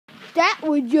That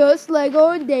was just Lego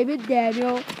and David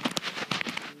Daniel.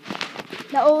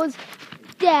 That was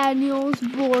Daniel's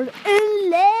board and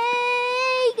Lego.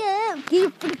 Get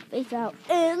your freaking face out.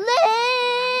 And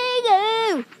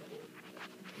Lego.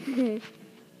 Dude,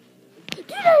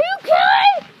 are you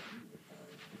kidding?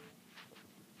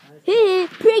 Hey,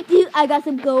 prank you. I got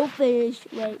some goldfish.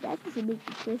 Wait, that doesn't make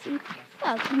me crazy.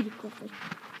 Oh, give me the goldfish.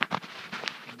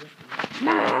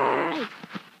 Nice.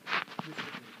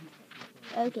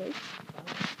 Okay.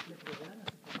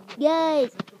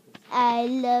 Guys, I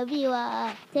love you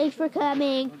all. Thanks for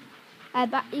coming. I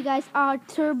bought you guys our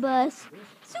tour bus.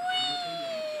 Sweet!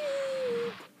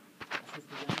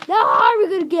 Now how are we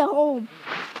gonna get home?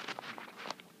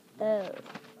 Oh.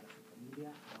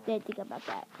 Didn't think about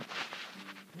that.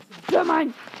 Come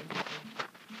on!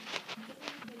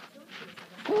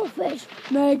 Goldfish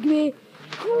make me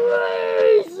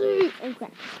crazy! And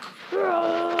crack.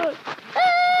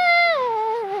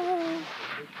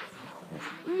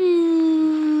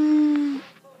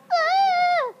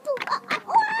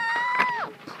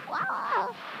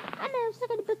 I'm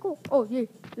stuck in the pickle. Oh, yeah,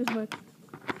 there's mine.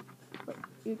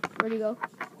 Wait, where'd he go?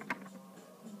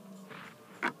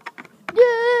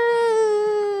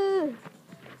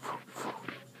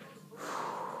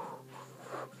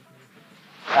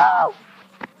 Oh!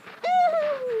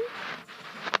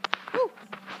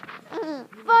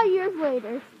 5 years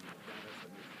later.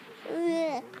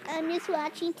 I'm just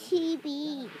watching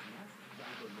TV.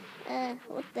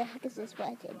 What the heck is this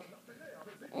button?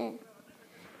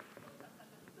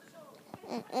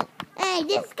 Hey,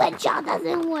 this control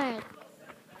doesn't work.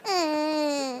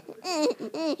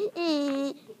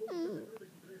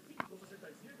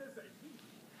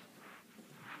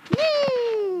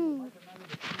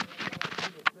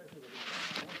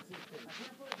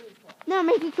 Now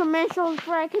making commercials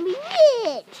where I can be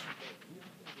rich.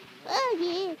 Oh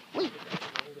yeah. Wait.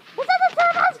 What's up the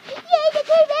turbos? Yay, they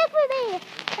came back for me.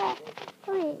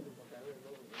 Wait.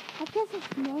 I guess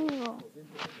it's manual.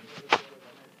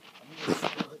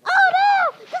 Oh no!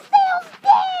 The sail's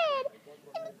dead!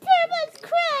 And the turbos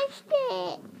crushed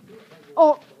it!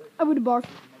 Oh, I'm gonna bark.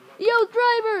 Yo,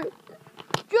 driver!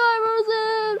 Driver's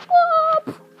in! Whoop!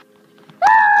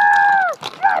 Ah!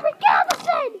 Driver, get out the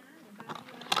side!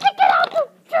 Get out the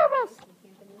turbos!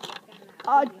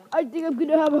 I think I'm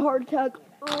gonna have a heart attack.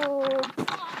 Oh,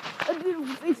 a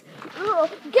beautiful face. Oh,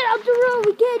 get out the road,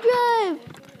 we can't drive!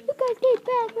 You guys get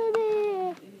back from me!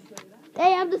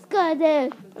 Hey, I'm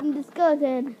disgusted.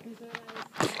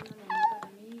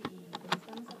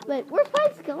 Wait, where's my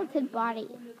skeleton body?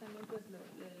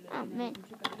 Oh, man.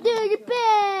 Dude, you're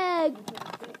big!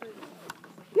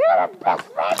 You're the best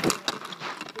friend!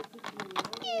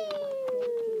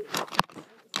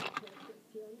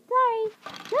 Sorry.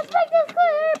 Let's make this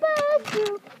clear bus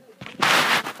through.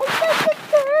 Let's make this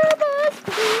clear bus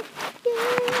through.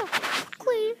 Yeah.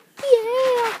 Clear.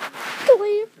 Yeah.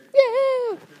 Clear.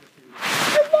 Yeah.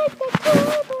 Let's make the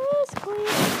clear bus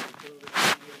clear.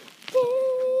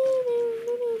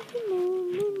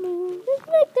 Let's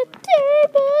make the tour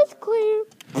bus clear.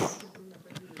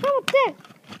 Come up there.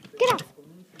 Get off.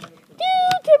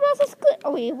 Dude, tour bus is clear.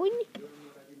 Oh, wait.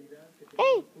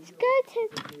 Hey, skeleton.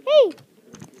 Hey.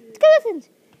 Skeletons!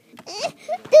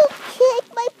 Don't kick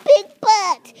my big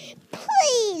butt!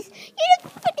 Please! You're the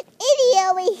freaking idiot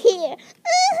over here!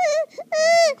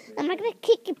 I'm not gonna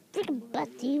kick your freaking butt,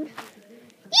 dude.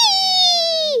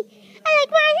 Yee! I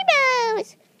like marshmallows!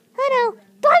 Oh no!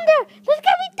 Thunder! There's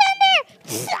gonna be thunder!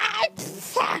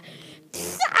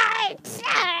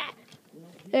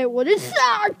 Hey, what is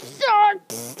that?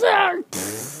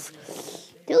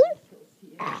 Dude?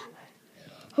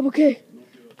 I'm okay.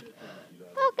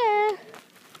 Okay.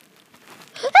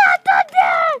 Ah,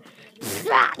 thunder!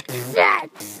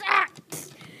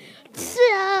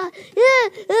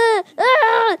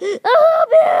 Oh,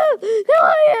 man!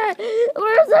 Come here!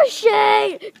 Where's the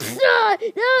shade?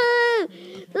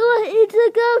 He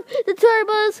took off the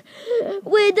turbos,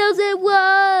 windows, and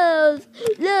walls.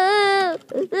 No!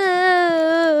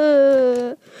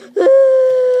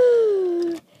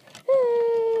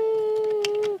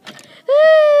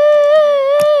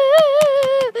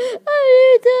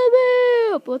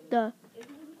 What the?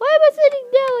 Why am I sitting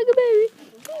down like a baby?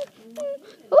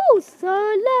 Oh,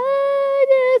 sunlight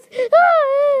is...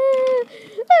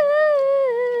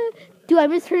 Dude,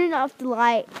 I'm just turning off the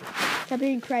light. Stop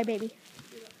being crybaby.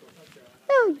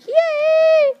 Oh,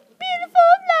 yay!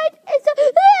 Beautiful light. It's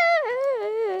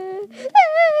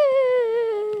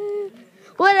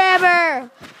whatever.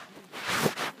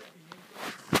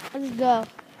 Let's go.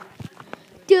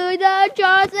 Do the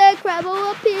Johnson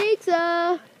Crumble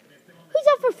Pizza. Who's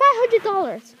up for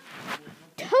 $500?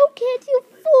 Tokens, you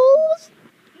fool!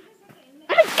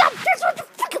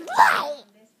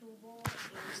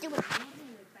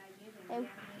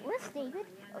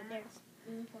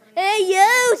 Hey, yo!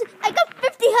 I got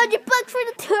 $1,500 for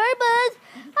the turbos!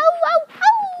 Oh!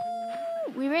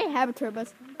 We already have a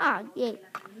turbos. Ah, yay.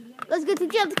 Let's get to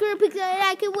jump scare picture and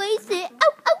I can waste it.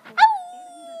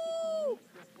 Oh!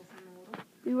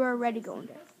 We were already going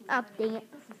there. Oh, dang it.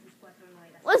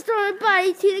 Let's throw our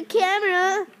body to the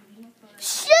camera.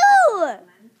 Sure!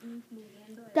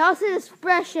 That was an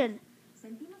expression.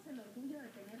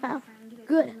 Oh,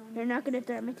 good. They're not going to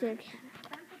throw me to the camera.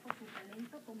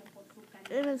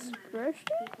 An expression?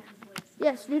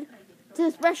 Yes, dude. It's an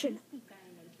expression.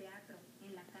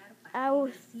 I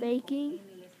was faking.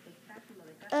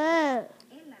 That's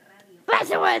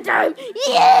the one time.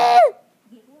 Yeah!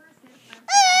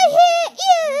 I hit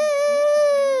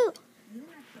you!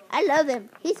 I love him.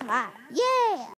 He's hot. Yeah!